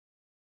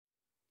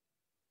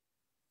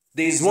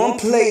There's one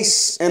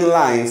place in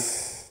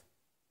life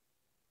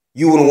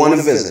you would want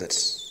to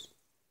visit.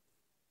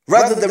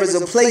 Rather, there is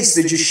a place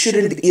that you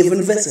shouldn't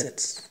even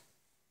visit.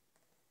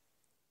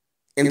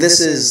 And this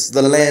is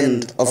the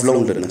land of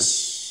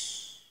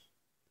loneliness.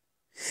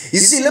 You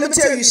see, let me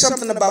tell you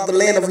something about the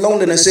land of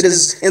loneliness. It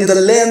is in the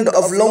land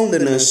of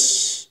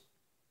loneliness,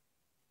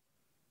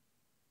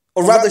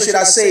 or rather should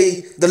I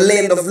say, the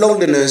land of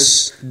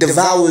loneliness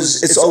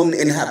devours its own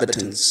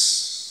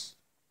inhabitants.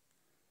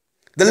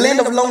 The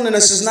land of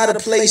loneliness is not a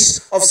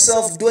place of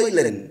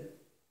self-dwelling.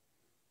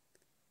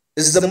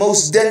 It's the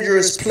most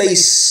dangerous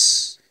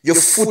place your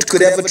foot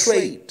could ever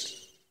tread.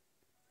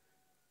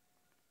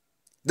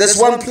 There's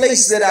one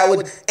place that I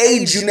would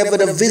urge you never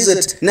to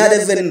visit, not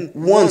even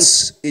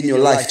once in your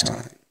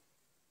lifetime.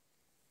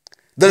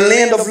 The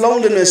land of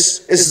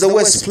loneliness is the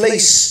worst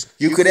place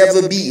you could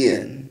ever be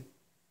in.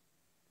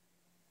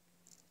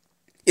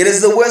 It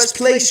is the worst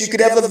place you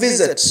could ever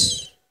visit.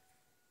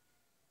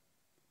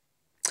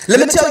 Let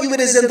me tell you, it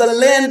is in the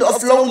land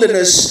of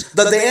loneliness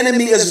that the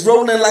enemy is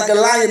rolling like a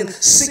lion,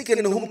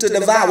 seeking whom to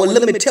devour.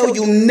 Let me tell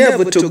you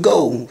never to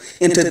go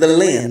into the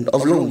land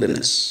of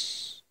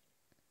loneliness.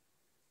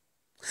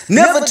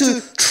 Never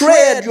to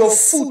tread your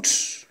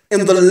foot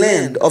in the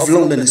land of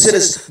loneliness. It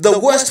is the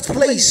worst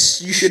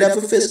place you should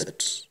ever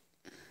visit,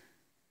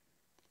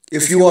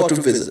 if you are to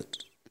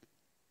visit.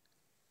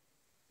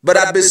 But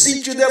I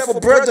beseech you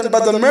therefore, brethren, by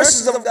the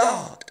mercies of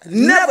God,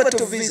 never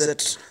to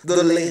visit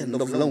the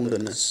land of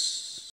loneliness.